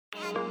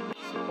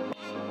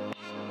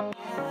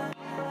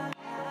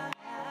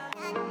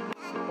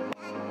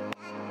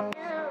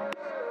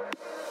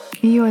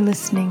You are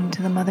listening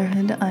to the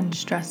Motherhood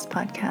Unstressed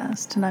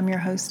podcast, and I'm your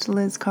host,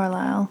 Liz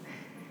Carlisle.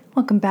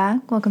 Welcome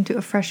back. Welcome to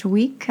a fresh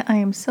week. I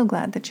am so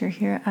glad that you're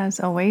here, as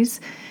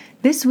always.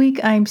 This week,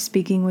 I'm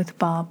speaking with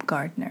Bob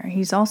Gardner.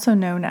 He's also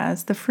known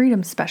as the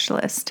Freedom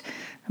Specialist.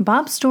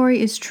 Bob's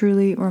story is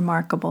truly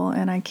remarkable,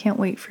 and I can't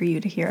wait for you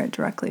to hear it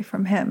directly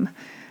from him.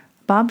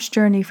 Bob's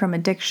journey from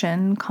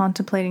addiction,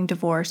 contemplating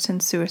divorce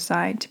and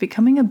suicide, to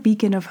becoming a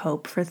beacon of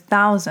hope for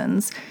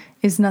thousands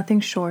is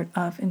nothing short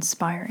of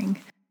inspiring.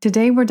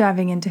 Today, we're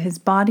diving into his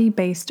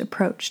body-based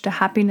approach to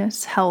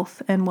happiness,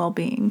 health, and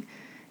well-being.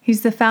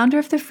 He's the founder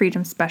of The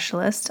Freedom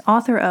Specialist,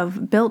 author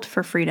of Built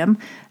for Freedom,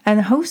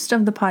 and host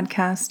of the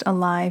podcast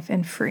Alive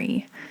and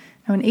Free.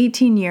 Now, in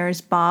 18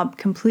 years, Bob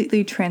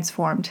completely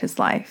transformed his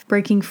life,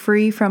 breaking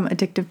free from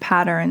addictive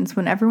patterns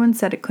when everyone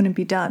said it couldn't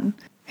be done.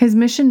 His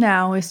mission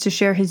now is to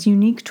share his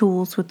unique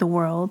tools with the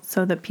world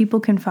so that people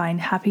can find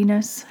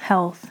happiness,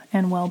 health,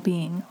 and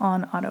well-being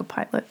on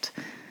autopilot.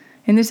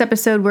 In this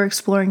episode, we're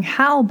exploring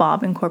how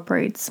Bob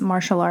incorporates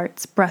martial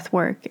arts,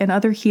 breathwork, and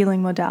other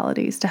healing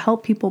modalities to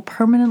help people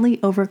permanently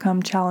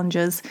overcome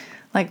challenges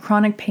like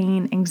chronic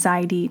pain,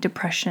 anxiety,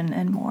 depression,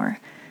 and more.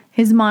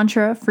 His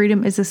mantra,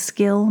 "Freedom is a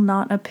skill,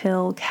 not a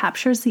pill,"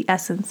 captures the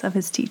essence of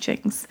his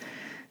teachings.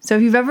 So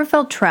if you've ever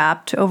felt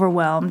trapped,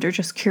 overwhelmed, or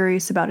just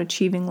curious about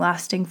achieving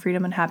lasting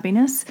freedom and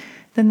happiness,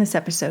 then this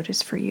episode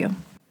is for you.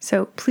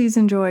 So please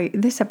enjoy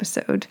this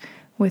episode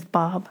with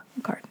Bob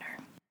Gardner.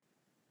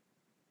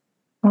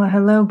 Well,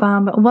 hello,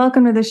 Bob.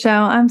 Welcome to the show.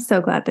 I'm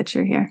so glad that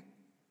you're here.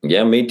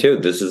 Yeah, me too.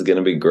 This is going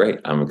to be great.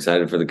 I'm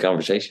excited for the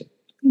conversation.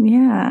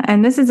 Yeah,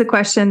 and this is a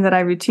question that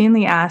I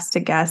routinely ask to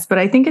guests, but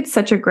I think it's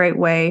such a great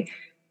way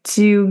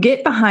to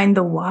get behind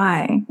the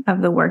why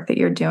of the work that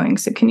you're doing.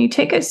 So can you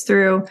take us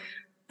through,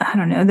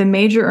 the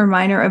major or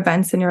minor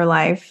events in your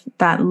life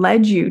that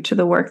led you to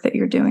the work that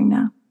you're doing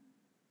now?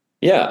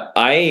 Yeah,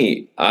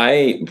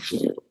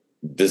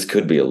 this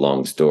could be a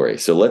long story,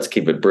 so let's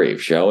keep it brief,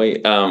 shall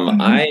we?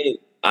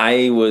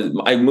 I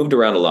moved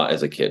around a lot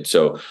as a kid.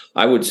 So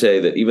I would say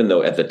that even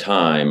though at the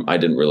time I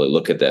didn't really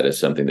look at that as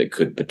something that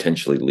could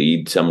potentially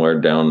lead somewhere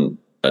down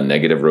a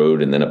negative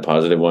road and then a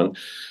positive one,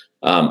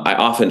 I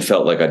often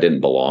felt like I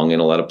didn't belong in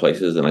a lot of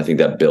places. And I think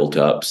that built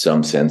up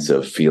some sense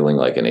of feeling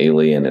like an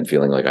alien and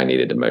feeling like I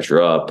needed to measure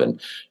up and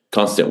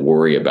constant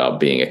worry about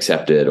being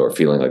accepted or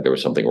feeling like there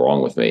was something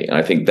wrong with me. And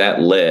I think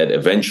that led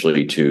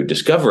eventually to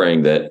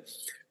discovering that,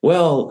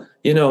 well,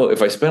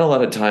 if I spent a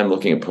lot of time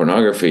looking at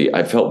pornography,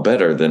 I felt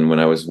better than when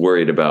I was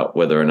worried about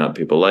whether or not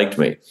people liked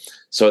me.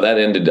 So that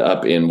ended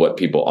up in what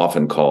people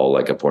often call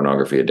like a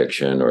pornography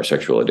addiction or a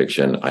sexual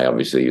addiction. I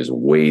obviously use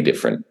way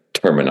different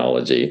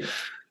terminology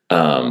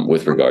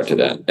with regard to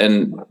that.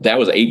 And that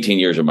was 18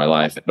 years of my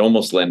life. It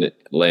almost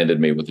landed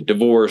me with a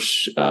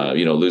divorce,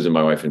 losing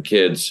my wife and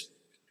kids.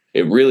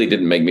 It really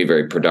didn't make me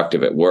very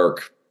productive at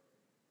work.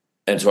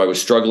 And so I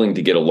was struggling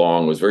to get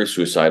along, was very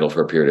suicidal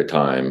for a period of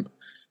time.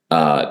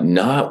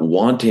 Not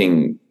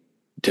wanting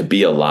to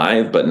be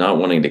alive, but not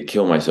wanting to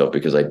kill myself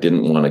because I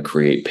didn't want to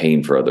create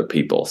pain for other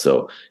people.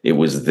 So it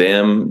was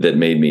them that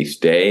made me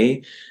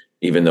stay,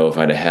 even though if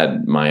I'd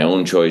had my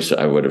own choice,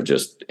 I would have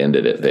just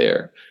ended it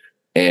there.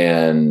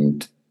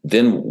 And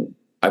then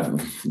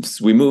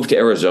we moved to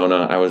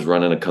Arizona. I was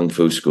running a kung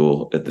fu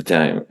school at the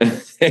time.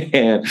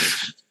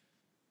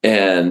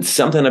 and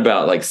something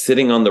about like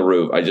sitting on the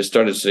roof. I just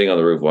started sitting on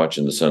the roof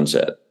watching the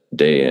sunset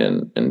day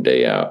in and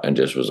day out, and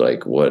just was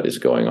like, what is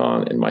going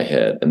on in my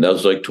head? And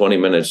those like 20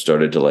 minutes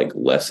started to like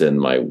lessen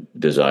my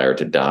desire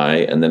to die.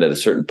 And then at a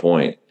certain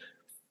point,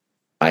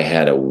 I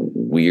had a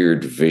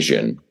weird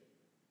vision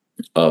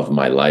of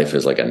my life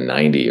as like a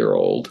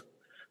 90-year-old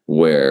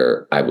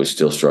where I was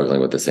still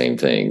struggling with the same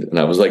thing. And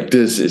I was like,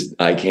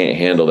 I can't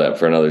handle that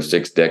for another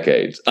 6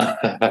 decades.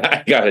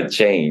 I got to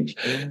change.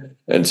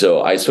 And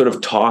so I sort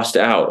of tossed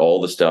out all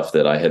the stuff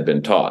that I had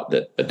been taught,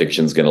 that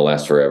addiction's going to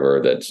last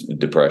forever, that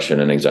depression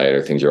and anxiety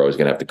are things you're always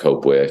going to have to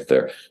cope with,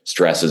 their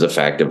stress is a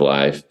fact of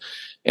life.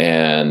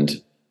 And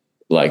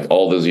like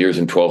all those years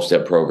in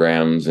 12-step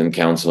programs and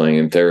counseling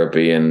and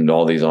therapy and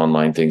all these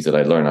online things that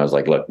I'd learned, I was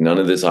like, look, none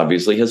of this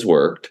obviously has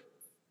worked.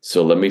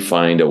 So let me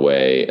find a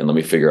way and let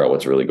me figure out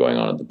what's really going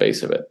on at the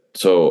base of it.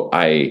 So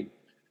I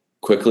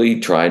quickly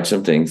tried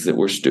some things that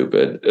were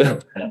stupid.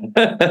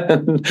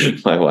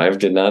 My wife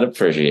did not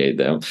appreciate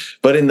them.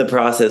 But in the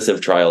process of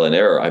trial and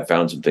error, I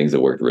found some things that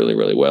worked really,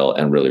 really well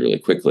and really, really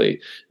quickly,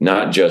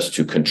 not just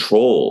to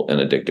control an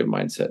addictive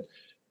mindset,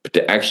 but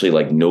to actually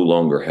like no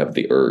longer have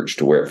the urge,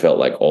 to where it felt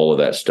like all of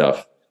that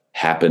stuff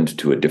happened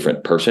to a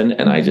different person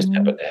and I just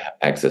happened to have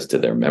access to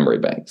their memory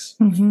banks.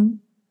 Mm-hmm.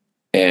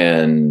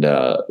 And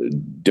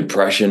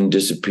depression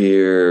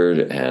disappeared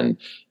and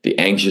the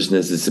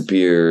anxiousness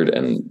disappeared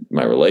and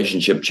my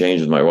relationship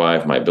changed with my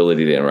wife, my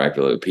ability to interact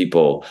with other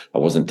people. I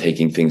wasn't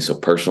taking things so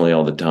personally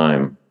all the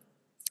time,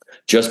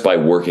 just by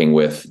working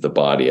with the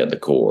body at the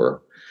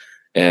core.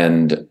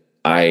 And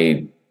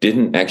I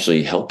didn't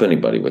actually help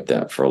anybody with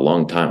that for a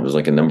long time. It was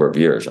like a number of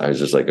years. I was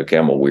just like, okay,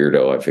 I'm a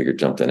weirdo. I figured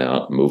something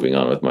out, moving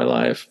on with my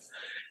life.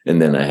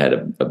 And then I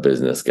had a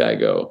business guy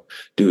go,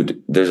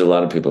 dude, there's a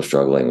lot of people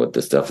struggling with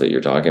the stuff that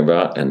you're talking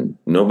about, and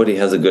nobody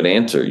has a good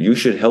answer. You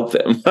should help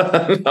them.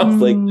 I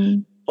was like,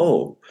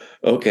 oh,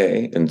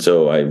 okay. And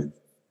so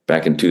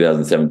back in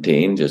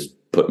 2017, just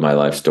put my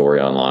life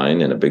story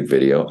online in a big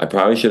video. I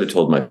probably should have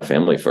told my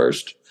family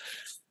first.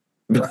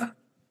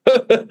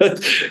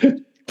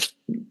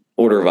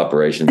 Order of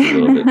operations a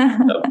little bit.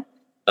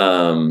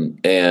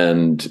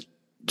 And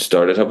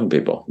started helping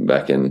people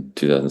back in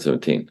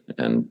 2017.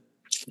 And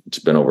it's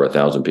been over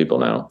 1,000 people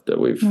now that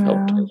we've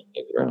helped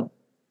take around.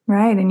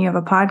 Right. And you have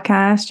a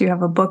podcast, you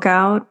have a book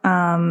out.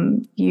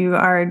 You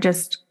are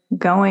just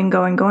going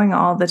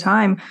all the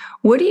time.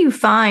 What do you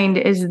find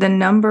is the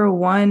number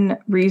one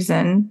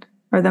reason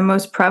or the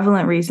most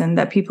prevalent reason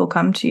that people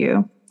come to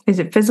you? Is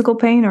it physical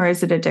pain or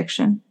is it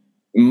addiction?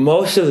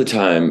 Most of the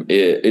time,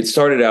 it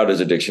started out as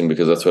addiction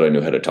because that's what I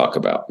knew how to talk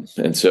about.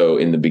 And so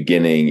in the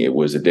beginning, it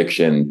was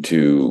addiction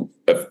to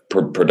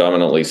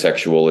predominantly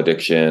sexual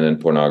addiction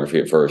and pornography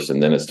at first.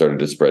 And then it started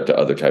to spread to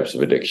other types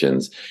of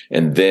addictions.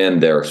 And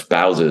then their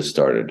spouses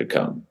started to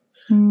come.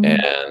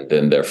 And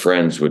then their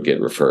friends would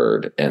get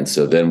referred. And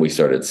so then we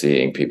started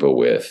seeing people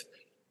with,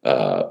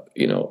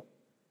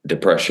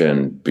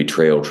 depression,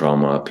 betrayal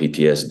trauma,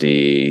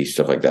 PTSD,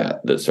 stuff like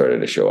that started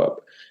to show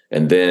up.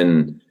 And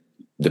then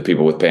the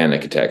people with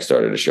panic attacks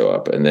started to show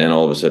up. And then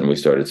all of a sudden we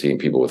started seeing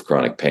people with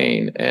chronic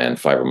pain and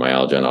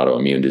fibromyalgia and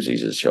autoimmune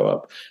diseases show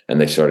up. And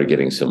they started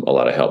getting a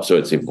lot of help. So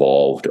it's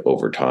evolved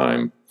over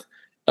time.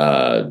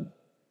 And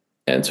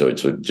so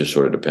it just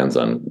sort of depends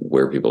on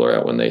where people are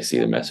at when they see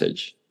the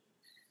message.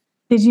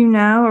 Did you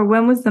know, or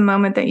when was the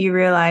moment that you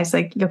realized,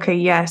 like, okay,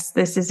 yes,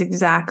 this is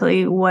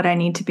exactly what I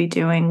need to be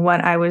doing,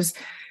 what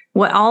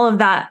all of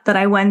that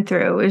I went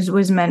through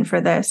was meant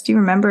for this? Do you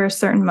remember a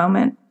certain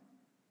moment?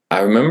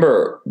 I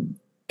remember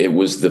it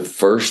was the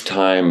first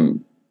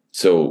time.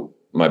 So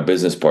my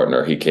business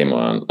partner, he came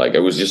on, like,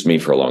 it was just me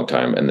for a long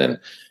time. And then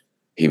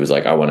he was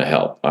like, I want to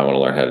help. I want to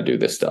learn how to do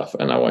this stuff.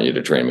 And I want you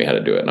to train me how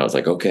to do it. And I was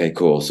like, okay,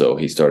 cool. So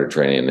he started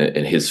training.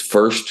 And his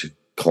first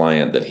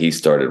client that he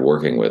started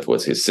working with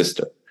was his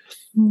sister.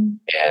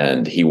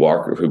 And he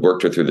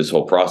worked her through this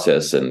whole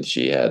process, and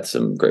she had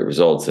some great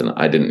results. And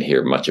I didn't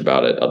hear much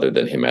about it other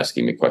than him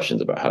asking me questions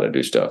about how to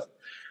do stuff.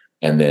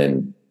 And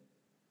then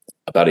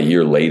about a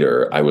year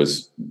later, I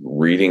was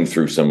reading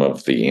through some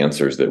of the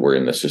answers that were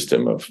in the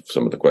system of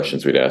some of the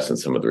questions we'd asked and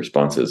some of the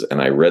responses. And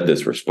I read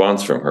this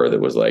response from her that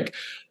was like,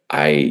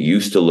 I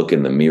used to look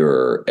in the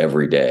mirror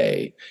every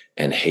day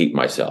and hate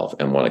myself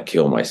and want to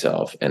kill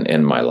myself and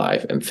end my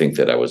life and think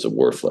that I was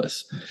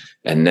worthless.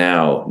 And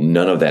now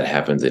none of that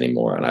happens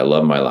anymore. And I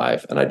love my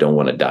life and I don't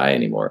want to die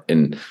anymore.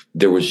 And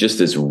there was just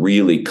this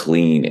really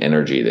clean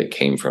energy that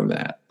came from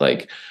that,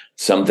 like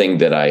something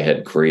that I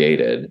had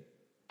created.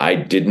 I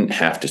didn't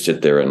have to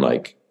sit there and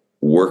like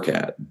work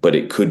at, but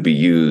it could be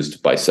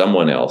used by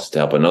someone else to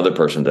help another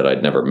person that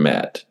I'd never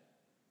met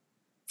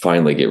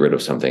finally get rid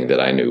of something that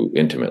I knew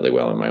intimately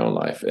well in my own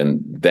life.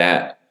 And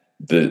that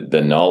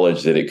the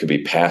knowledge that it could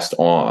be passed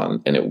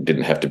on and it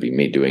didn't have to be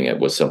me doing it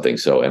was something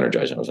so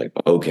energizing. I was like,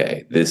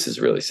 okay, this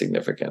is really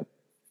significant.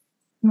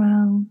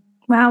 Wow,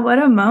 what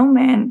a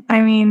moment.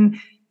 I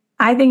mean,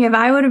 I think if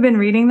I would have been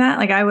reading that,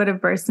 like, I would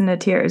have burst into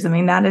tears. I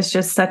mean, that is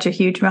just such a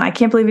huge moment. I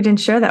can't believe I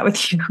didn't share that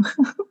with you.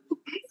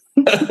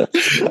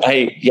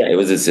 It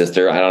was his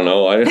sister. I don't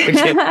know. I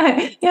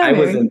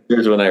was in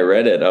tears when I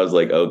read it. I was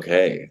like,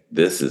 okay,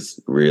 this is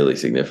really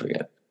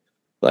significant.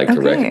 Like,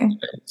 to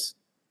recognize,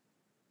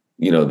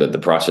 that the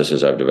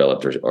processes I've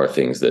developed are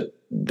things that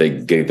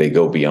they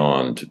go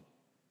beyond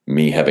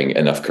me having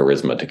enough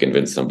charisma to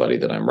convince somebody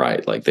that I'm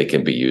right. Like, they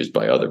can be used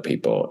by other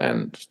people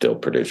and still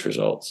produce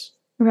results.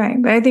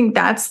 Right. But I think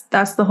that's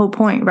the whole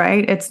point,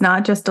 right? It's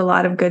not just a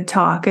lot of good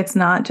talk. It's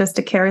not just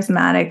a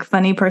charismatic,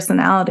 funny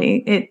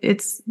personality.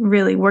 It's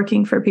really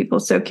working for people.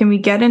 So can we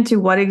get into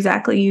what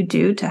exactly you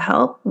do to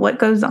help? What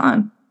goes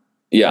on?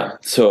 Yeah.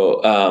 So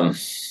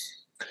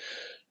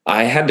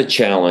I had to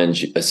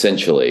challenge,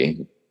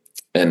 essentially,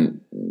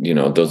 and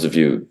those of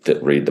you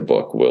that read the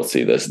book will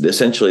see this,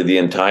 essentially the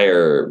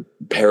entire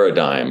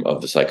paradigm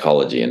of the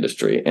psychology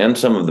industry and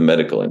some of the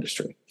medical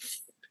industry.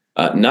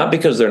 Not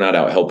because they're not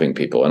out helping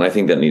people. And I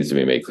think that needs to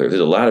be made clear. There's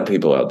a lot of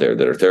people out there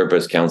that are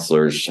therapists,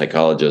 counselors,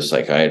 psychologists,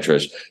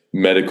 psychiatrists,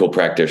 medical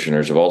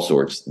practitioners of all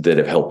sorts that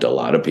have helped a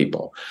lot of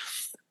people.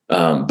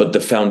 But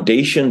the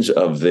foundations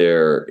of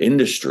their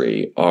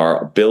industry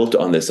are built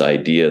on this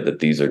idea that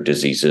these are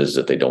diseases,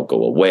 that they don't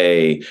go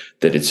away,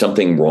 that it's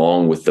something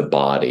wrong with the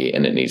body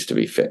and it needs to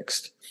be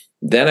fixed.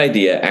 That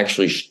idea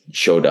actually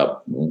showed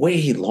up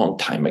way long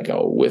time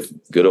ago with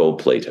good old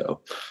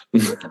Plato.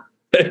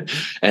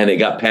 And it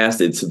got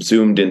passed, it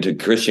subsumed into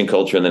Christian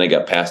culture, and then it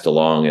got passed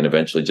along and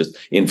eventually just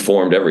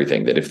informed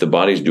everything, that if the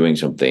body's doing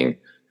something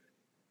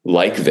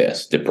like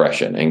this,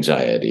 depression,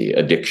 anxiety,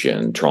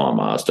 addiction,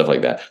 trauma, stuff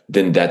like that,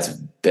 then that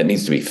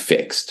needs to be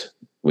fixed.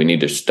 We need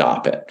to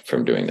stop it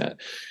from doing that.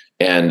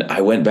 And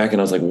I went back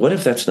and I was like, what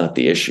if that's not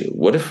the issue?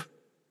 What if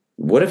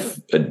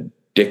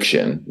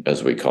addiction,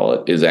 as we call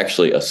it, is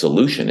actually a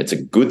solution. It's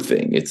a good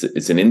thing.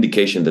 It's an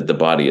indication that the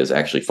body is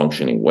actually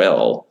functioning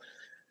well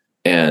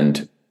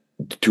and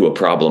to a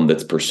problem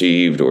that's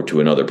perceived or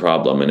to another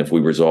problem. And if we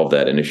resolve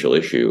that initial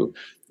issue,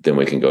 then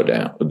we can go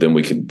down.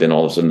 Then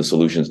all of a sudden the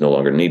solution is no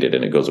longer needed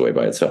and it goes away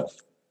by itself.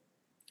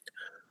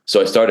 So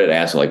I started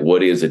asking, like,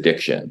 what is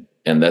addiction?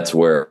 And that's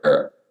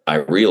where I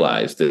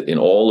realized that in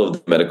all of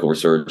the medical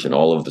research and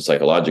all of the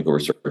psychological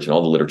research and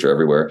all the literature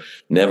everywhere,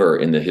 never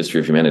in the history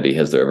of humanity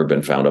has there ever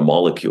been found a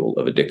molecule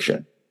of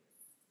addiction.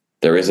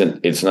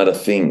 It's not a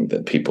thing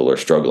that people are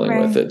struggling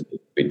with that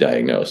be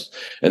diagnosed.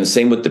 And the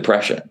same with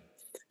depression.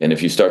 And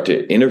if you start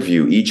to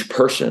interview each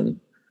person,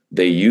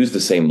 they use the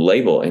same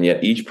label, and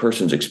yet each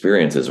person's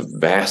experience is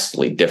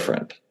vastly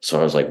different. So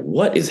I was like,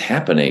 what is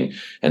happening?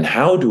 And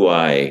how do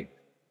I,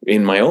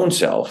 in my own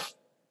self,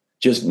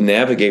 just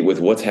navigate with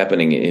what's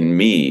happening in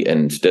me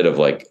instead of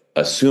like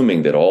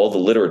assuming that all the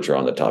literature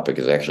on the topic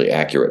is actually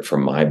accurate for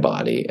my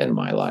body and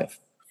my life?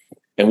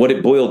 And what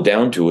it boiled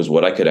down to is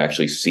what I could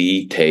actually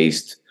see,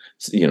 taste,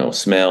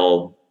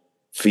 smell,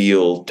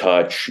 feel,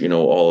 touch,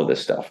 all of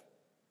this stuff.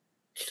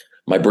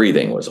 My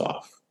breathing was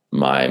off.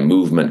 My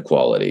movement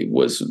quality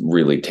was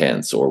really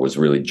tense or was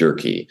really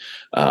jerky.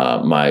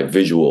 My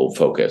visual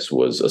focus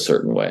was a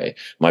certain way.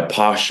 My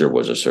posture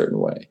was a certain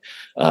way.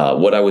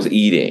 What I was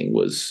eating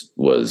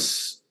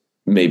was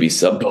maybe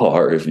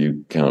subpar, if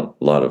you count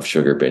a lot of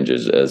sugar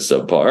binges as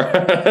subpar.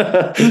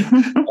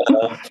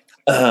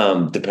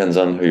 Depends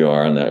on who you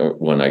are on that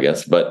one, I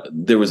guess. But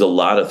there was a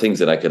lot of things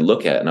that I could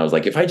look at. And I was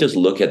like, if I just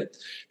look at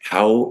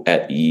how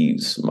at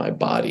ease my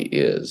body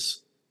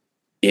is,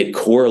 it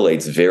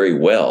correlates very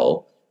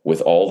well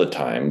with all the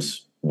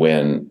times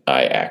when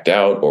I act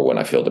out or when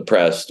I feel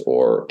depressed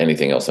or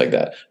anything else like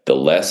that. The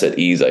less at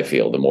ease I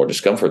feel, the more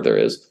discomfort there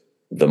is,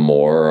 the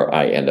more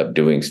I end up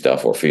doing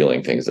stuff or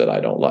feeling things that I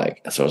don't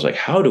like. So I was like,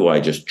 how do I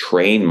just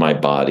train my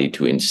body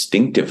to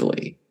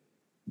instinctively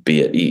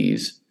be at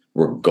ease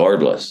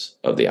regardless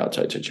of the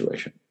outside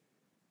situation?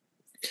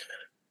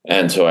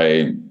 And so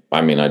I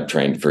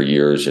trained for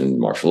years in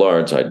martial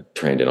arts. I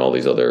trained in all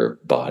these other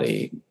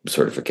body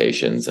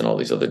certifications and all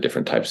these other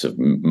different types of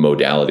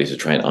modalities to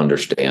try and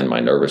understand my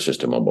nervous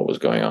system and what was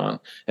going on.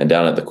 And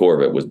down at the core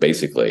of it was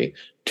basically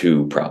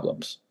two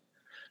problems.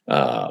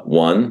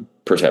 One,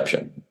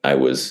 perception. I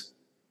was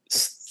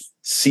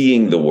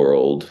seeing the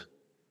world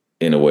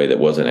in a way that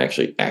wasn't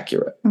actually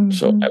accurate. Mm-hmm.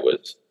 So I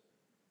was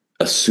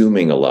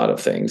assuming a lot of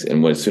things.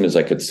 And as soon as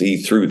I could see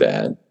through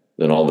that,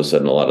 then all of a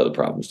sudden, a lot of the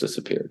problems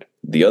disappeared.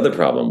 The other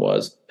problem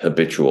was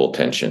habitual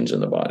tensions in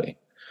the body.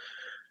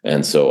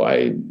 And so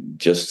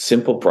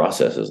simple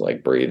processes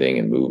like breathing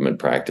and movement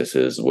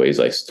practices, ways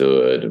I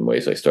stood and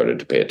ways I started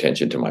to pay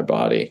attention to my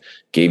body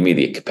gave me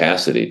the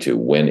capacity to,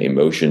 when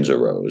emotions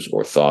arose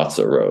or thoughts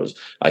arose,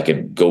 I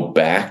could go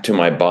back to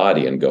my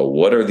body and go,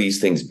 what are these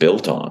things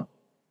built on?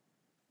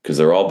 Because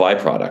they're all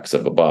byproducts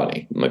of a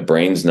body. My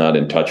brain's not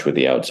in touch with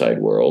the outside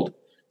world,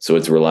 so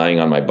it's relying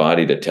on my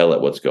body to tell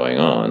it what's going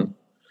on.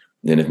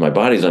 And if my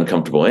body's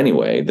uncomfortable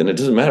anyway, then it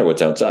doesn't matter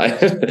what's outside.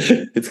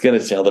 It's going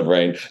to tell the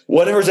brain,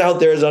 whatever's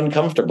out there is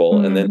uncomfortable.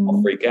 Mm-hmm. And then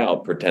I'll freak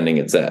out pretending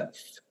it's that.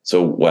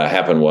 So what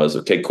happened was,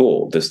 okay,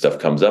 cool. This stuff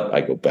comes up.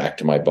 I go back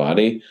to my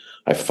body.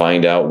 I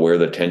find out where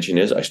the tension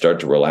is. I start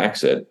to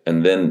relax it.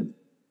 And then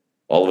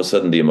all of a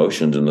sudden the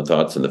emotions and the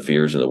thoughts and the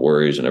fears and the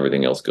worries and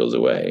everything else goes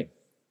away.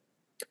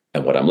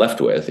 And what I'm left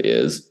with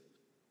is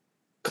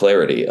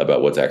clarity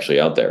about what's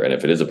actually out there. And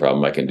if it is a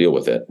problem, I can deal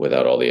with it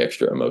without all the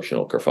extra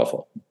emotional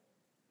kerfuffle.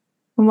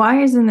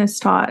 Why isn't this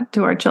taught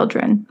to our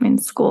children in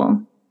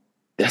school?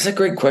 That's a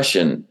great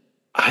question.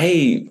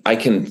 I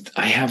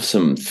have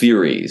some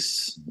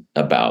theories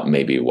about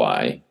maybe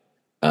why.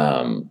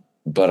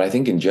 But I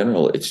think in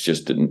general, it's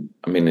just,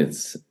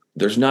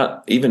 there's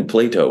not, even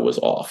Plato was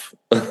off.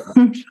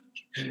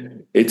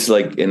 It's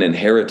like an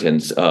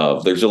inheritance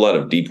of, there's a lot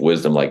of deep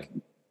wisdom, like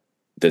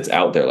that's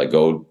out there, like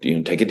go,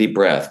 take a deep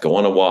breath, go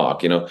on a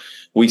walk.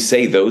 We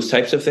say those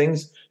types of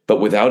things, but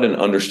without an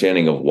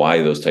understanding of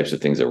why those types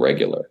of things are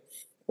regular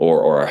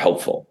or are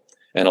helpful.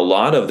 And a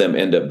lot of them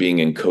end up being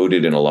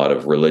encoded in a lot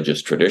of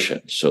religious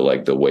traditions. So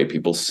like the way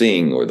people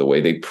sing or the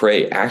way they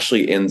pray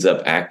actually ends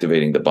up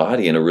activating the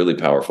body in a really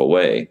powerful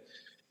way.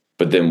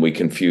 But then we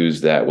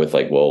confuse that with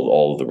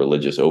all of the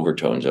religious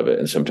overtones of it.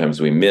 And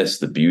sometimes we miss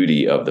the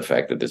beauty of the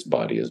fact that this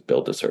body is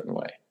built a certain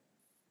way.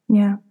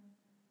 Yeah.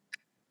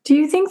 Do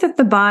you think that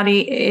the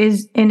body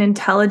is an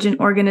intelligent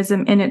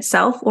organism in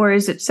itself, or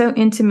is it so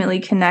intimately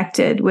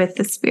connected with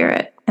the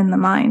spirit and the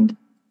mind?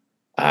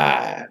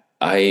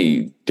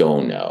 I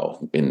don't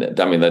know.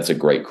 That's a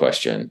great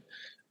question.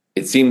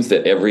 It seems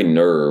that every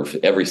nerve,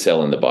 every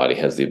cell in the body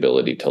has the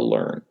ability to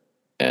learn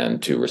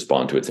and to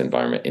respond to its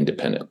environment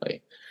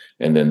independently.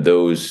 And then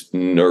those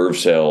nerve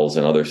cells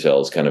and other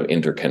cells kind of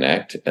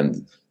interconnect.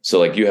 And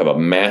so you have a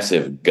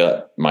massive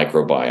gut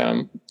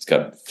microbiome. It's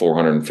got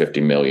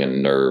 450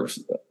 million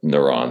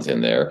neurons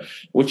in there,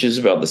 which is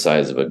about the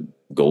size of a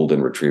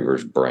golden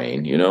retriever's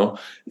brain.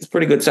 It's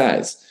pretty good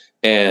size.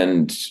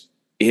 And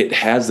it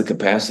has the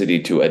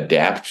capacity to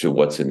adapt to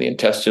what's in the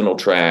intestinal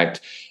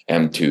tract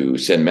and to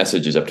send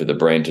messages up to the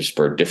brain to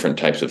spur different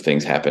types of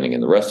things happening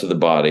in the rest of the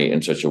body in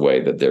such a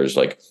way that there's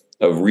like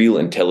a real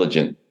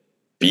intelligent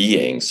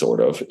being sort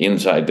of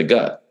inside the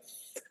gut.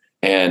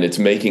 And it's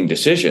making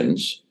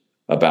decisions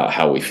about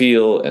how we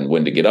feel and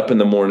when to get up in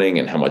the morning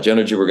and how much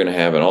energy we're going to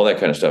have and all that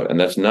kind of stuff. And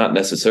that's not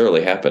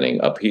necessarily happening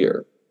up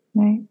here.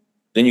 Right.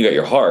 Then you got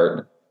your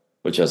heart,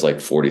 which has like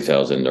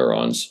 40,000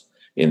 neurons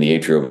in the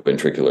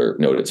atrioventricular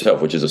node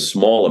itself, which is a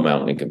small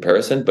amount in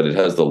comparison, but it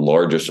has the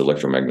largest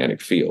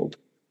electromagnetic field.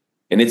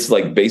 And it's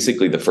like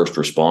basically the first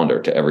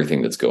responder to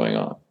everything that's going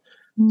on.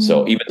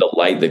 So even the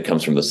light that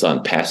comes from the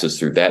sun passes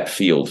through that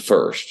field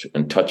first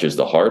and touches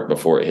the heart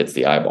before it hits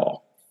the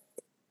eyeball.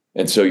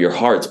 And so your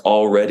heart's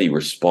already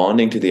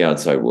responding to the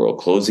outside world,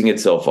 closing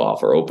itself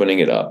off or opening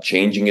it up,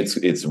 changing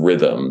its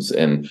rhythms.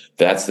 And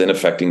that's then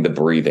affecting the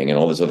breathing and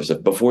all this other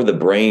stuff before the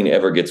brain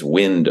ever gets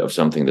wind of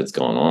something that's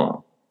going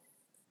on.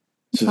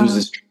 So there's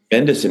this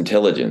tremendous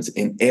intelligence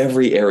in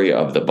every area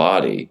of the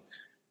body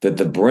that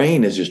the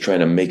brain is just trying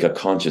to make a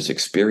conscious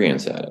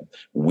experience at it,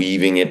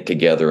 weaving it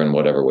together in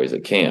whatever ways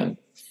it can.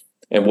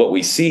 And what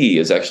we see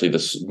is actually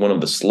one of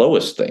the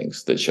slowest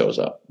things that shows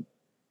up.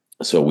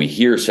 So we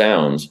hear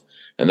sounds,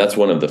 and that's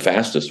one of the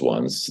fastest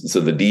ones. So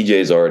the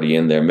DJ's already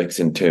in there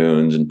mixing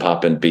tunes and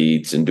popping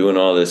beats and doing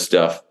all this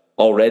stuff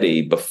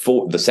already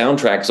before the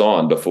soundtrack's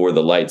on, before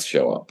the lights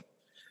show up.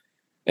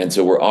 And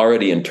so we're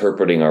already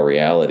interpreting our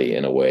reality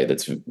in a way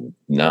that's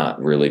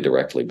not really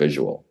directly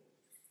visual.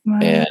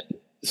 Right. And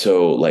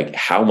so like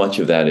how much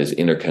of that is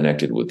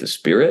interconnected with the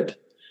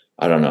spirit?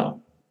 I don't know.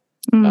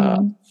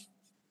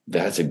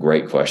 That's a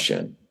great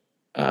question.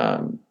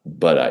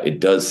 But it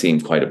does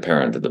seem quite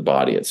apparent that the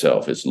body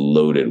itself is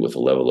loaded with a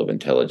level of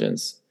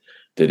intelligence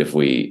that if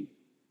we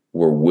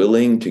were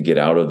willing to get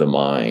out of the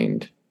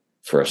mind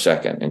for a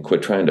second and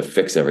quit trying to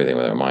fix everything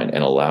with our mind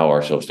and allow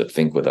ourselves to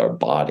think with our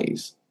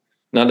bodies,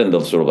 not in the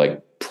sort of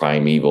like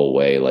primeval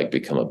way, like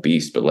become a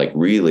beast, but like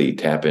really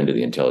tap into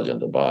the intelligence of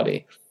the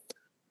body,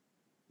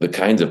 the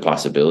kinds of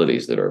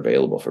possibilities that are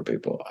available for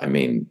people. I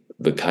mean,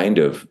 the kind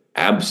of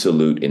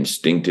absolute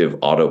instinctive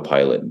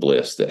autopilot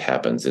bliss that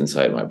happens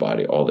inside my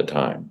body all the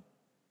time.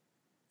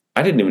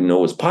 I didn't even know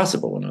was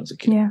possible when I was a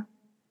kid. Yeah.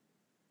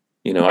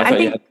 You know, I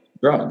thought you had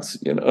drugs,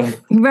 you know?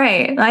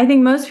 Right. I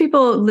think most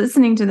people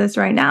listening to this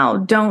right now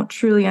don't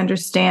truly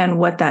understand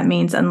what that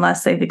means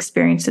unless they've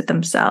experienced it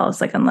themselves,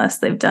 like unless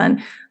they've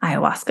done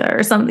ayahuasca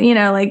or something, you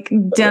know, like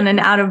done an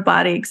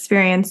out-of-body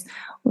experience.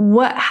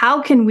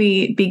 How can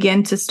we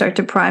begin to start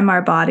to prime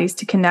our bodies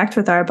to connect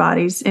with our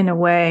bodies in a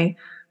way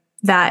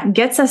that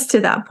gets us to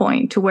that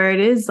point to where it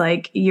is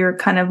like you're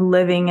kind of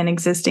living and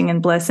existing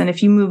in bliss? And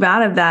if you move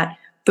out of that,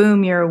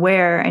 boom, you're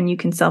aware and you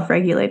can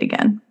self-regulate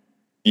again.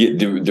 Yeah,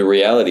 the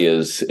reality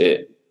is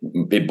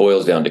it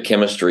boils down to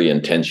chemistry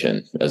and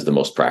tension as the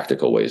most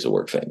practical ways to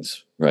work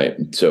things, right?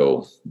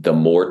 So the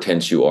more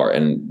tense you are,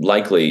 and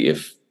likely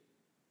if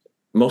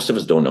most of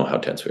us don't know how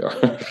tense we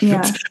are.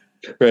 Yeah.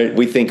 Right.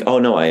 We think, oh,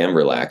 no, I am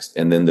relaxed.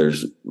 And then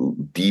there's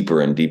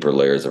deeper and deeper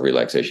layers of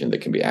relaxation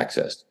that can be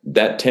accessed.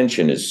 That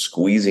tension is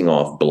squeezing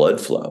off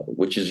blood flow,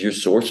 which is your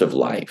source of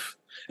life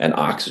and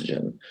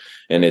oxygen.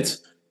 And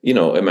it's, you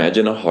know,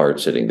 imagine a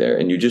heart sitting there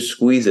and you just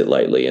squeeze it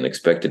lightly and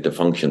expect it to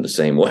function the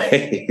same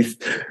way.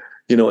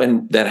 You know,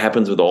 and that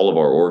happens with all of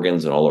our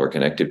organs and all of our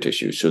connective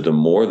tissue. So the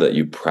more that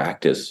you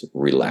practice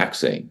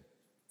relaxing,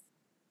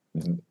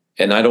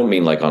 and I don't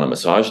mean like on a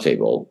massage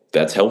table,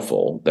 that's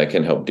helpful. That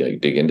can help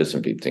dig into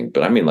some deep things.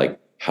 But I mean, like,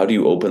 how do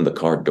you open the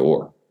car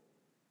door?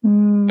 How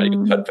do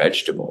you cut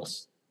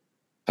vegetables?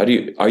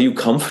 Are you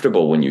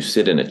comfortable when you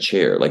sit in a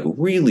chair, like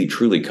really,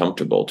 truly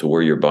comfortable to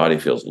where your body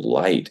feels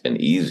light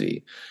and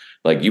easy?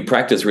 Like you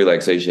practice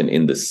relaxation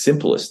in the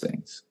simplest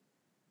things.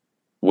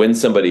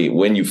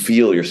 When you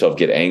feel yourself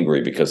get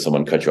angry because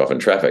someone cut you off in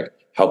traffic,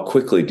 how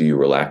quickly do you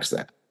relax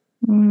that?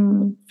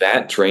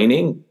 That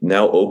training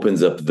now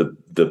opens up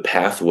the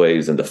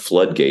pathways and the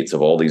floodgates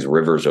of all these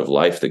rivers of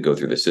life that go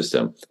through the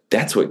system.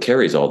 That's what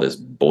carries all this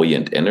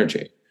buoyant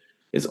energy.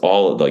 It's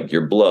all like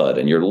your blood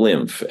and your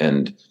lymph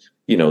and,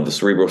 you know, the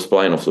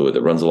cerebrospinal fluid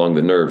that runs along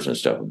the nerves and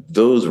stuff.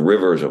 Those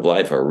rivers of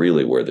life are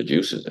really where the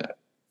juice is at.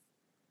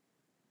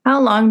 How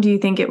long do you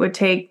think it would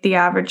take the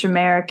average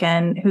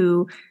American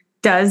who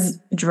does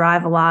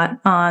drive a lot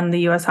on the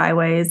U.S.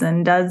 highways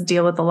and does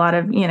deal with a lot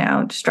of, you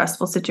know,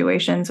 stressful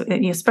situations,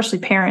 especially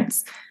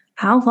parents?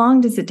 How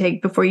long does it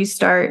take before you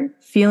start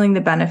feeling the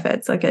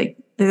benefits? Like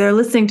they're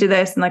listening to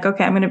this and like,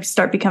 okay, I'm going to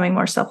start becoming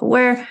more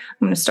self-aware. I'm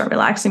going to start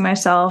relaxing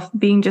myself,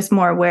 being just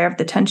more aware of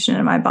the tension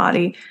in my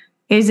body.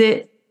 Is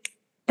it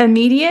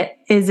immediate?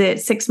 Is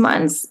it 6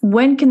 months?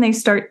 When can they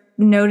start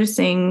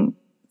noticing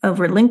a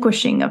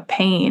relinquishing of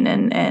pain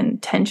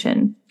and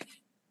tension?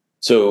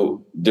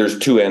 So there's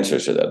two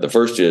answers to that. The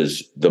first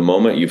is the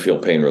moment you feel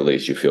pain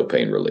release, you feel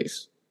pain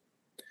release.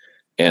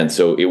 And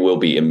so it will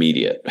be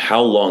immediate.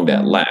 How long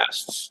that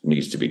lasts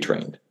needs to be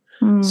trained.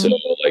 So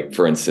like,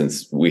 for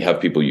instance, we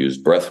have people use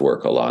breath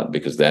work a lot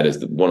because that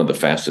is one of the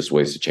fastest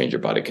ways to change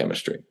your body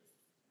chemistry.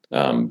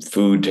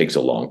 Food takes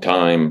a long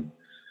time.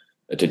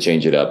 to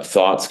change it up.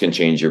 Thoughts can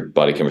change your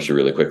body chemistry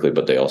really quickly,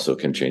 but they also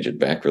can change it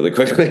back really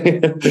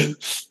quickly.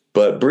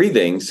 But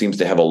breathing seems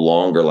to have a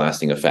longer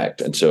lasting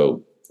effect. And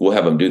so we'll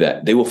have them do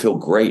that. They will feel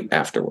great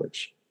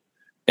afterwards.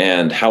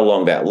 And how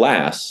long that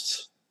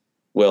lasts,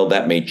 well,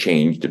 that may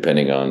change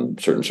depending on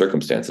certain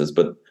circumstances,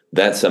 but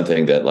that's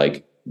something that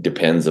like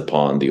depends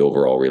upon the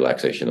overall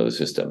relaxation of the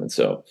system. And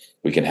so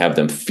we can have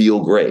them feel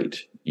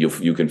great.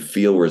 You can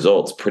feel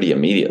results pretty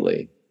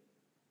immediately.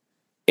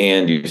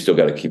 And you still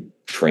got to keep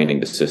training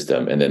the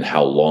system. And then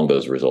how long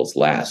those results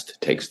last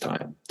takes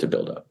time to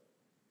build up.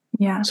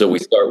 Yeah. So we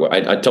start,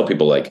 I tell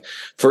people like,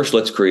 first,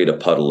 let's create a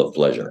puddle of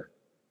pleasure.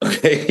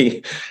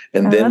 Okay.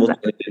 And then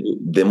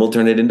we'll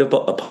turn it into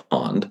a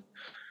pond.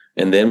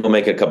 And then we'll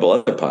make a couple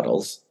other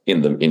puddles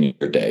in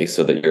your day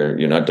so that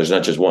there's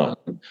not just one.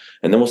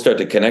 And then we'll start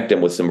to connect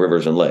them with some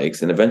rivers and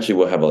lakes. And eventually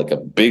we'll have like a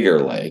bigger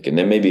lake, and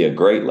then maybe a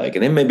great lake,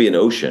 and then maybe an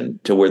ocean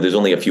to where there's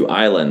only a few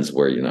islands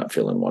where you're not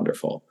feeling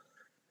wonderful.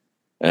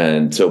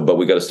 And so, but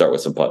we got to start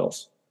with some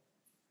puddles.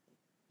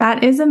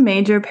 That is a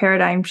major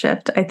paradigm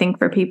shift, I think,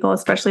 for people,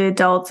 especially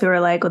adults who are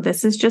like, well,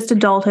 this is just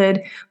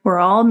adulthood. We're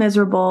all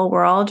miserable.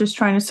 We're all just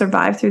trying to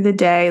survive through the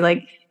day.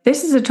 Like,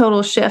 this is a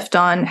total shift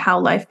on how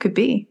life could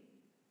be.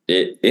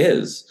 It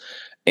is.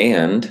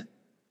 And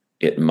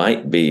it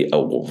might be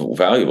a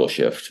valuable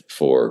shift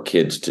for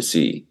kids to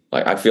see.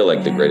 Like, I feel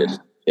like the greatest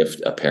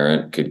gift a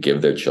parent could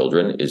give their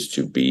children is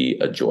to be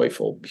a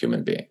joyful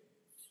human being.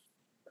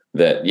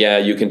 That, yeah,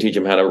 you can teach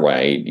them how to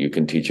write. You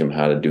can teach them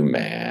how to do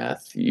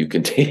math. You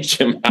can teach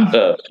them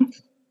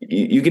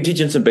you can teach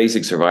them some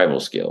basic survival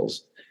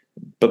skills.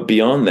 But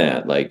beyond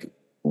that, like,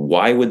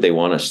 why would they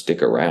want to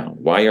stick around?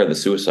 Why are the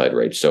suicide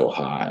rates so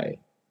high?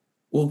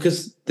 Well,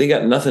 because they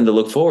got nothing to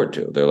look forward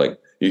to. They're like,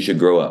 you should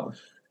grow up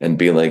and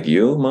be like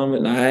you, Mom.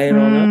 And I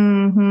don't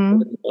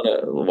know.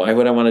 Why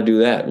would I want to do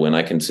that when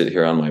I can sit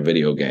here on my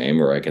video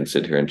game, or I can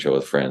sit here and chill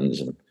with friends?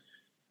 And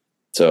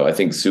so I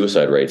think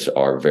suicide rates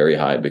are very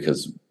high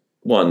because,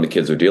 one, the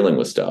kids are dealing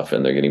with stuff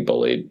and they're getting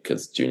bullied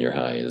because junior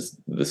high is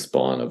the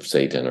spawn of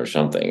Satan or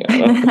something.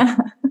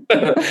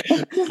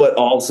 But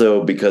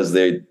also because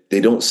they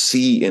don't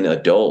see in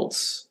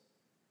adults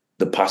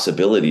the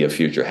possibility of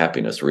future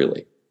happiness,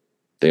 really.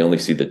 They only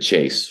see the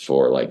chase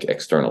for like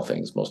external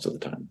things most of the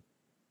time.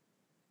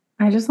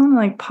 I just want to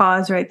like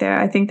pause right there.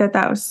 I think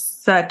that was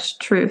such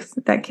truth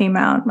that came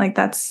out. Like,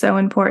 that's so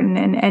important.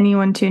 And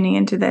anyone tuning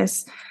into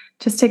this,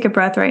 just take a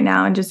breath right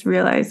now and just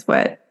realize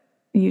what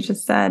you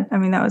just said. I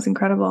mean, that was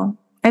incredible.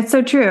 It's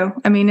so true.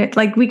 I mean, it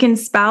like we can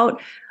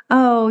spout,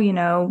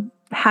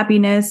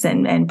 happiness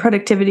and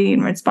productivity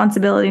and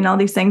responsibility and all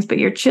these things, but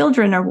your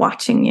children are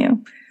watching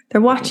you. They're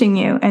watching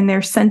you and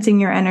they're sensing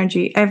your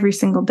energy every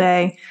single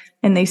day.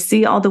 And they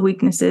see all the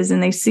weaknesses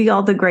and they see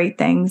all the great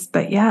things.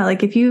 But yeah,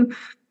 like if you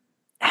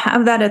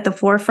have that at the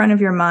forefront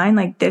of your mind,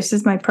 like, this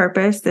is my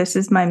purpose, this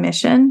is my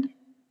mission,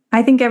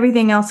 I think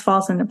everything else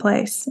falls into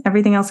place.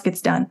 Everything else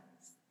gets done.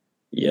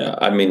 Yeah.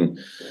 I mean,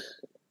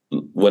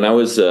 when I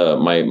was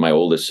my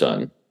oldest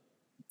son,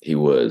 he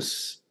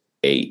was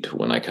 8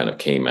 when I kind of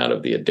came out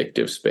of the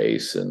addictive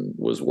space and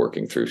was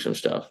working through some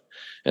stuff.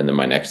 And then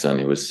my next son,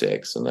 he was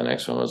 6, and the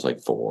next one was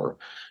like 4.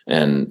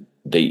 And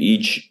they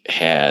each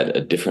had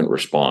a different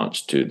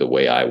response to the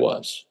way I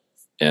was.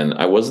 And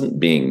I wasn't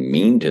being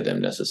mean to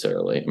them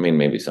necessarily. I mean,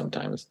 maybe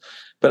sometimes,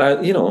 but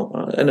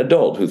an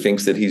adult who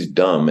thinks that he's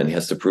dumb and he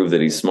has to prove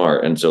that he's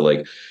smart. And so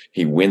like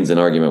he wins an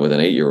argument with an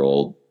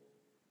 8-year-old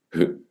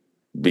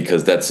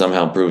because that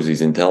somehow proves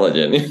he's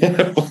intelligent.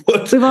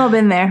 We've all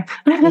been there.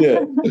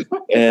 Yeah.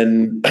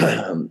 And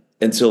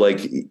so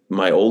like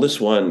my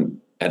oldest one,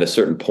 at a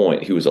certain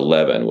point, he was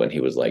 11 when he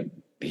was like,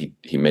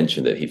 he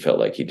mentioned that he felt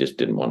like he just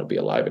didn't want to be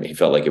alive, and he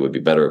felt like it would be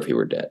better if he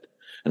were dead.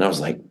 And I was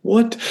like,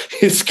 what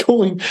is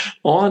going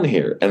on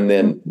here? And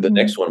then the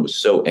next one was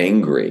so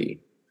angry,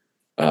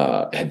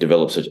 had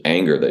developed such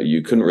anger that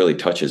you couldn't really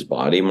touch his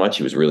body much.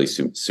 He was really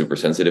super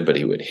sensitive, but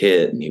he would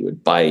hit and he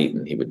would bite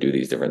and he would do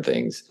these different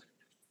things.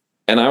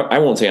 And I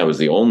won't say I was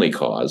the only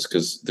cause,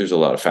 because there's a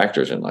lot of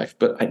factors in life,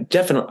 but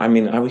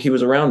he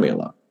was around me a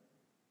lot.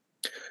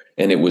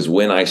 And it was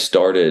when I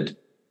started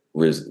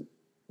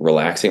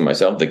relaxing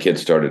myself, the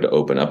kids started to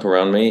open up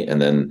around me.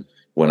 And then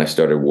when I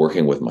started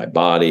working with my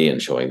body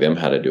and showing them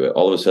how to do it,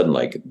 all of a sudden,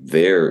 like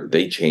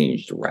they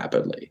changed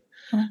rapidly.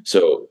 Yeah.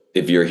 So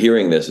if you're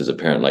hearing this as a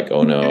parent, like,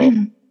 oh no,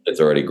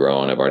 it's already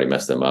grown, I've already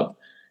messed them up,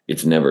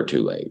 it's never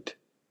too late.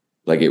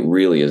 Like, it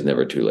really is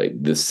never too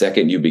late. The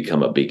second you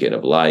become a beacon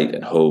of light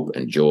and hope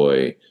and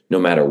joy, no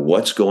matter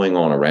what's going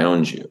on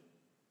around you,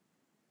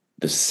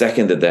 the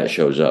second that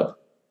shows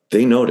up,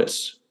 they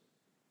notice.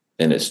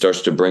 And it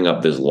starts to bring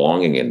up this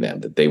longing in them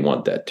that they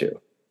want that too.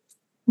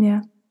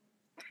 Yeah.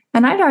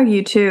 And I'd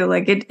argue too,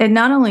 like it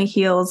not only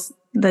heals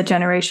the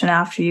generation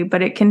after you,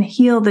 but it can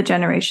heal the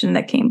generation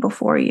that came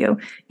before you,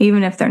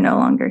 even if they're no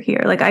longer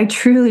here. Like, I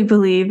truly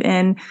believe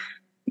in,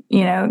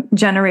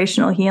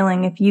 generational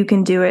healing. If you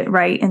can do it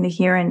right in the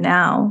here and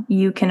now,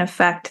 you can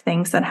affect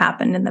things that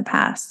happened in the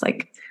past,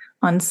 like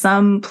on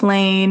some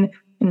plane,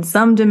 in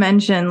some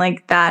dimension,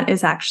 like that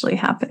is actually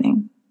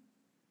happening.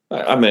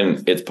 I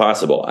mean, it's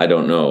possible. I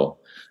don't know.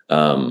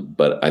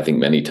 But I think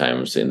many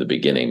times in the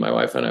beginning, my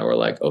wife and I were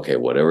like, okay,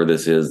 whatever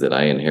this is that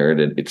I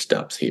inherited, it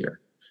stops here.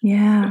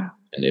 Yeah.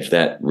 And if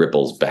that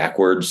ripples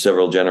backwards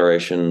several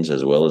generations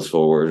as well as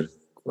forward,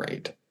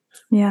 great.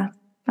 Yeah,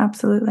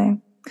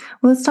 absolutely.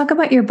 Well, let's talk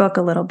about your book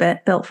a little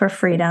bit, Built for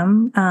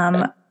Freedom.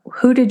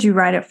 Who did you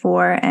write it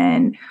for,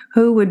 and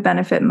who would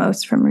benefit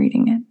most from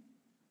reading it?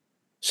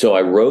 So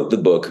I wrote the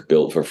book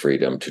Built for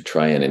Freedom to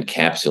try and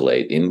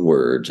encapsulate in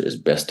words as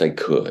best I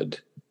could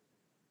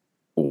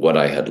what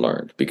I had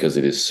learned, because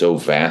it is so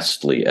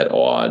vastly at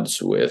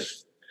odds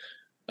with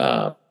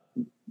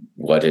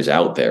what is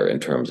out there in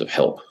terms of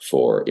help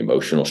for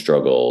emotional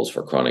struggles,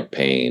 for chronic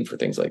pain, for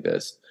things like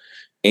this.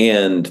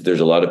 And there's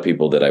a lot of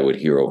people that I would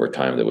hear over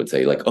time that would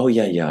say like, oh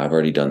yeah, I've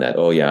already done that.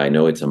 Oh yeah, I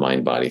know it's a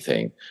mind body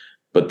thing,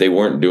 but they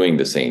weren't doing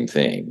the same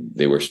thing.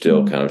 They were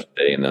still kind of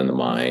staying on the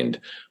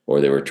mind, or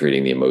they were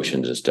treating the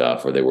emotions and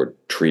stuff, or they were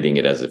treating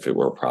it as if it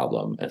were a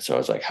problem. And so I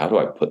was like, how do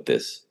I put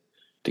this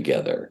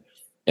together?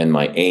 And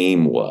my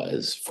aim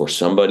was for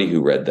somebody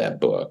who read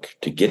that book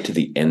to get to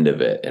the end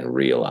of it and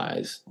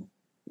realize,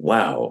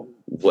 wow,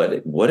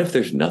 what if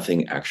there's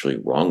nothing actually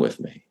wrong with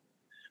me?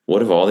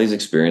 What if all these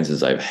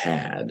experiences I've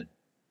had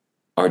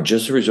are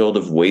just a result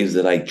of ways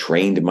that I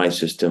trained my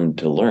system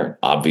to learn?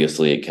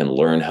 Obviously, it can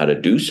learn how to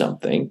do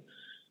something.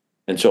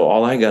 And so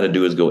all I got to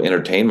do is go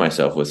entertain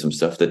myself with some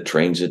stuff that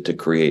trains it to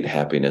create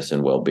happiness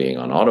and well-being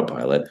on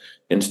autopilot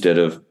instead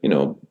of,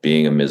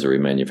 being a misery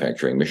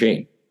manufacturing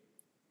machine.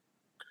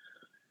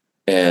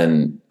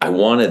 And I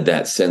wanted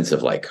that sense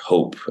of like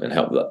hope and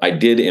help. I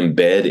did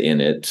embed in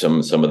it some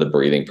of the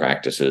breathing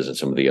practices and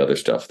some of the other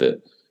stuff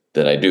that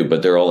I do,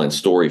 but they're all in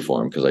story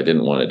form because I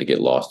didn't want it to get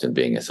lost in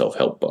being a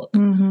self-help book.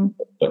 Mm-hmm.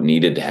 What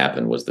needed to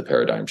happen was the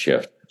paradigm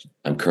shift.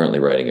 I'm currently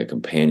writing a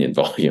companion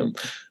volume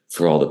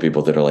for all the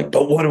people that are like,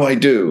 but what do I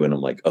do? And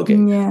I'm like, okay,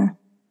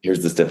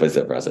 here's the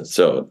step-by-step process.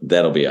 So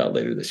that'll be out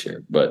later this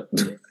year. But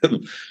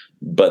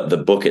but the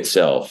book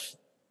itself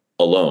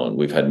alone,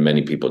 we've had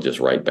many people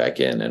just write back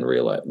in and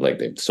realize like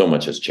so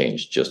much has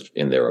changed just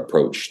in their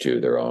approach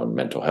to their own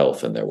mental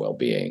health and their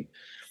well-being.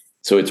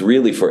 So it's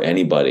really for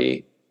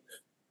anybody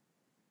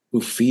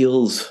who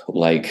feels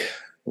like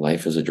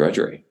life is a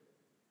drudgery,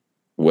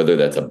 whether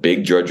that's a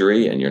big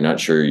drudgery and you're not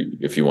sure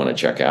if you want to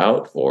check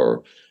out,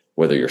 or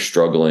whether you're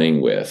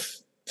struggling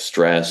with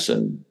stress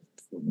and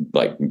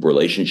like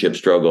relationship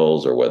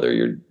struggles, or whether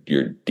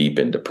you're deep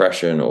in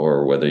depression,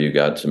 or whether you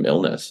got some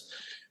illness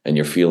and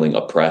you're feeling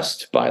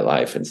oppressed by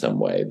life in some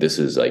way. This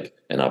is like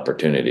an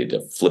opportunity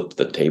to flip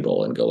the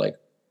table and go like,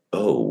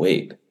 oh,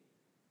 wait,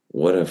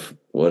 what if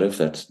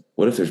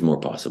there's more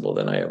possible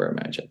than I ever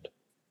imagined?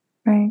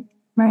 Right.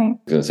 I was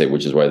going to say,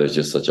 which is why there's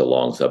just such a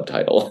long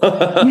subtitle.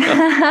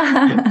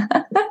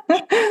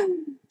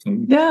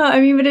 Yeah,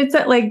 I mean, but it's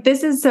like,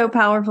 this is so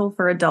powerful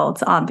for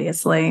adults,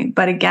 obviously.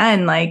 But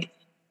again, like,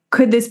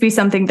 could this be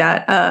something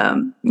that, a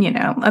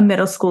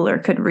middle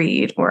schooler could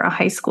read or a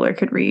high schooler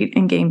could read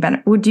and gain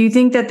benefit? Do you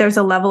think that there's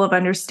a level of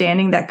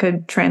understanding that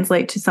could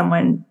translate to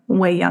someone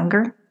way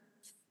younger?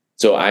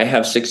 So I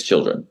have 6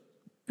 children.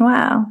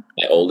 Wow.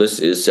 My oldest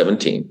is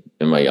 17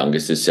 and my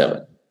youngest is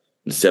 7.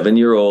 The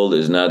 7-year-old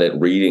is not at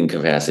reading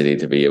capacity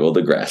to be able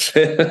to grasp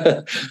it.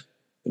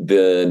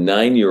 The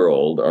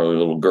 9-year-old, our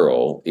little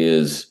girl,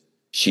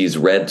 she's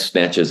read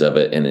snatches of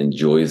it and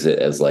enjoys it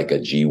as like a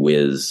gee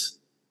whiz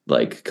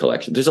like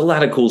collection. There's a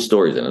lot of cool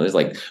stories in it. There's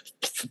like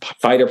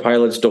fighter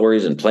pilot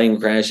stories and plane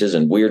crashes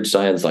and weird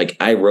science. Like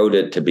I wrote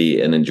it to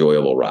be an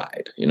enjoyable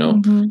ride,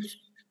 Mm-hmm.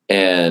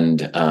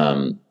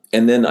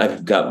 And then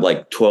I've got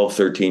like 12,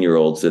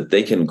 13-year-olds that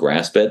they can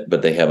grasp it,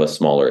 but they have a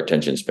smaller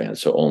attention span.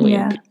 So only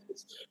in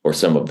pieces or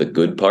some of the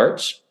good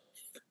parts.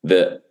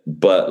 But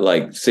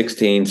like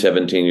 16,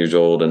 17 years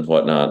old and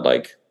whatnot,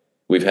 like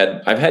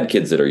I've had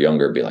kids that are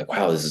younger be like,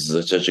 wow, this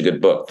is such a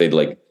good book.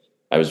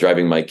 I was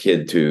driving my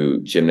kid to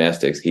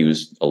gymnastics. He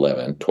was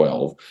 11,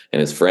 12,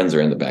 and his friends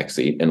are in the back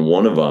seat. And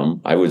one of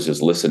them, I was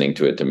just listening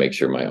to it to make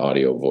sure my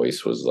audio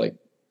voice was like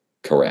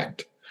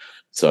correct.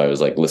 So I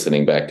was like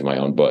listening back to my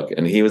own book,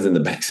 and he was in the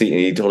back seat and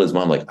he told his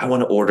mom, like, I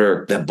want to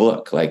order that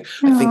book. Like,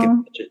 I think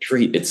it's such a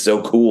treat. It's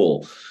so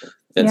cool.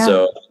 And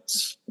so,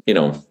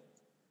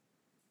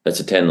 that's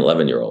a 10,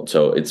 11-year-old.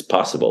 So it's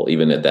possible,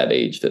 even at that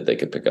age, that they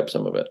could pick up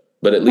some of it.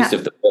 But at least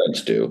if the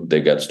parents do,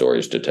 they've got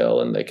stories to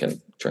tell and they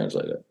can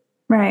translate it.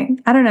 Right.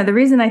 I don't know. The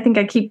reason I think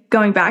I keep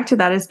going back to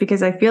that is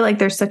because I feel like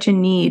there's such a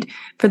need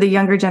for the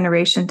younger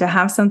generation to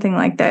have something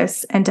like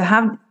this and to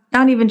have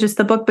not even just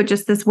the book, but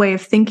just this way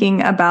of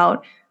thinking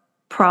about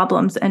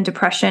problems and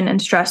depression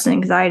and stress and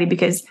anxiety.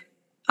 Because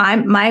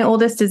my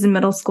oldest is in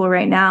middle school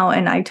right now,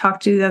 and I talk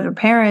to the other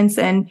parents,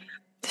 and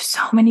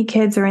so many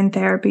kids are in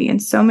therapy and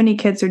so many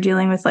kids are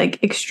dealing with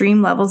like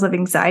extreme levels of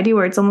anxiety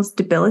where it's almost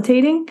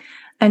debilitating.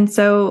 And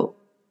so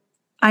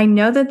I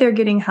know that they're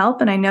getting help,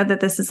 and I know that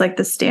this is like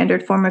the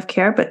standard form of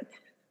care, but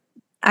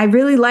I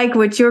really like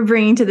what you're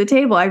bringing to the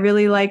table. I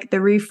really like the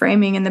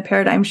reframing and the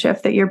paradigm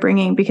shift that you're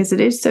bringing, because it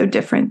is so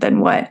different than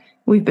what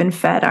we've been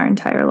fed our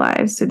entire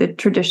lives through the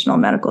traditional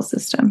medical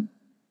system.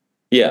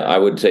 Yeah, I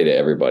would say to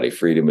everybody,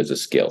 freedom is a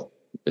skill.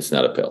 It's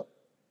not a pill.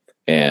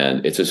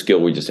 And it's a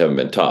skill we just haven't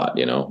been taught,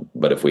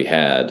 But if we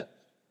had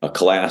a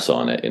class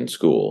on it in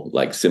school,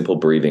 like simple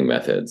breathing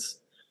methods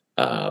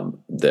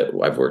that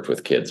I've worked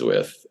with kids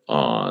with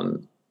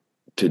on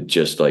to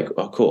just like,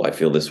 oh, cool, I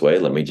feel this way.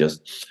 Let me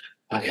just,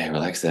 okay,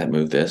 relax that,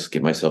 move this,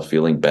 get myself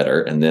feeling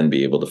better, and then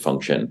be able to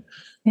function.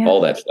 Yeah.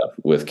 All that stuff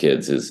with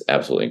kids is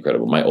absolutely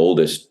incredible. My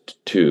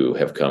oldest two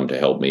have come to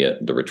help me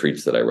at the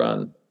retreats that I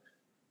run.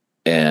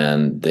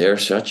 And they're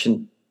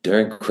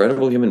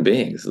incredible human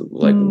beings,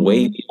 like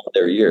way beyond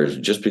their years,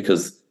 just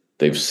because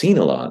they've seen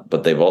a lot,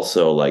 but they've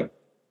also like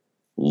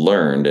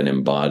learned and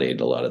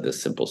embodied a lot of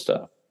this simple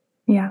stuff.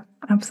 Yeah,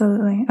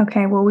 absolutely.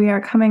 Okay, well, we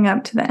are coming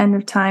up to the end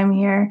of time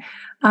here.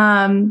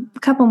 A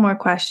couple more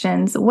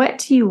questions. What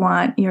do you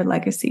want your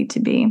legacy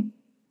to be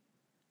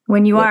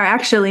when you are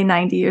actually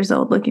 90 years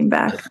old, looking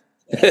back?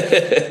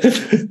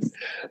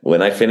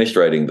 When I finished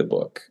writing the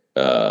book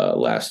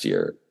last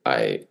year,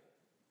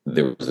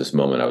 there was this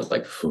moment I was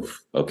like,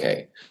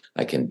 okay,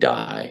 I can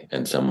die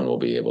and someone will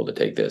be able to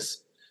take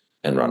this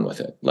and run with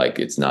it. Like,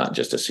 it's not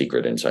just a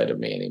secret inside of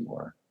me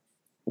anymore.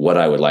 What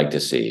I would like to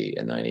see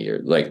in 90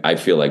 years, like, I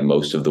feel like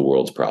most of the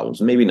world's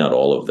problems, maybe not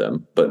all of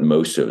them, but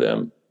most of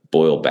them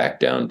boil back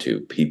down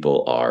to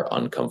people are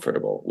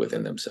uncomfortable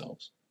within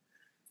themselves.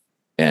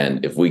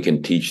 And if we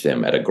can teach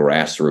them at a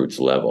grassroots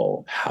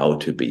level how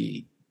to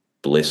be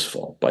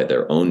blissful by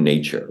their own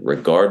nature,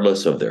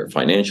 regardless of their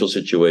financial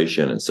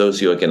situation and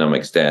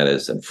socioeconomic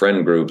status and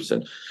friend groups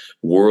and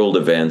world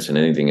events and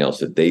anything else,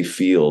 that they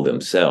feel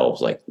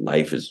themselves like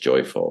life is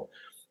joyful,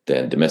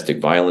 then domestic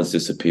violence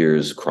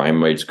disappears,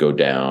 crime rates go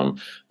down,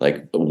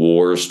 like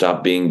wars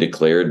stop being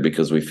declared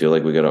because we feel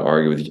like we got to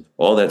argue with each.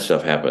 All that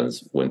stuff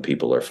happens when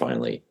people are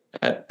finally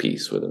at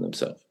peace within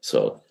themselves.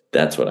 So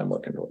that's what I'm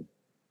working toward.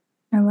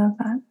 I love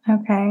that.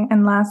 Okay.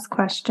 And last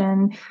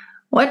question.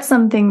 What's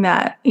something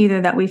that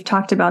either that we've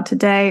talked about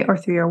today or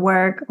through your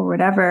work or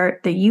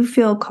whatever that you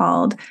feel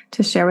called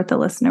to share with the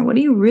listener? What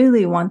do you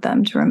really want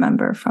them to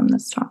remember from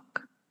this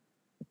talk?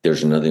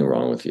 There's nothing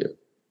wrong with you.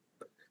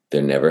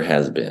 There never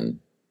has been.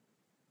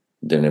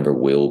 There never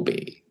will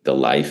be. The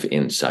life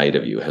inside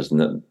of you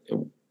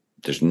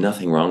there's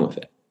nothing wrong with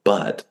it,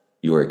 but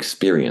your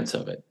experience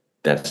of it,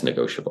 that's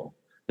negotiable.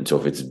 And so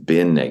if it's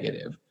been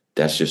negative,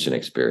 that's just an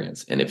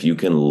experience. And if you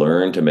can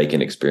learn to make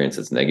an experience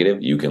that's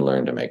negative, you can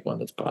learn to make one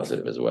that's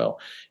positive as well.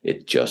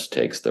 It just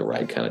takes the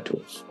right kind of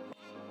tools.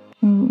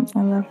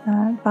 I love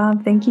that.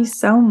 Bob, thank you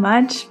so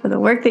much for the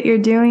work that you're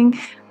doing,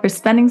 for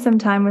spending some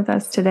time with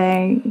us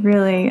today.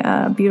 Really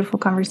a beautiful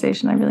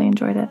conversation. I really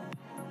enjoyed it.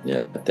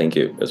 Yeah, thank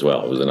you as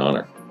well. It was an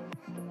honor.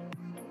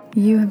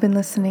 You have been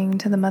listening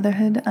to the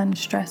Motherhood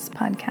Unstressed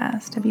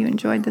podcast. If you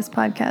enjoyed this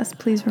podcast,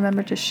 please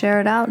remember to share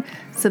it out,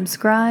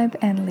 subscribe,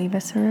 and leave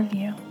us a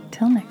review.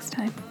 Till next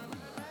time.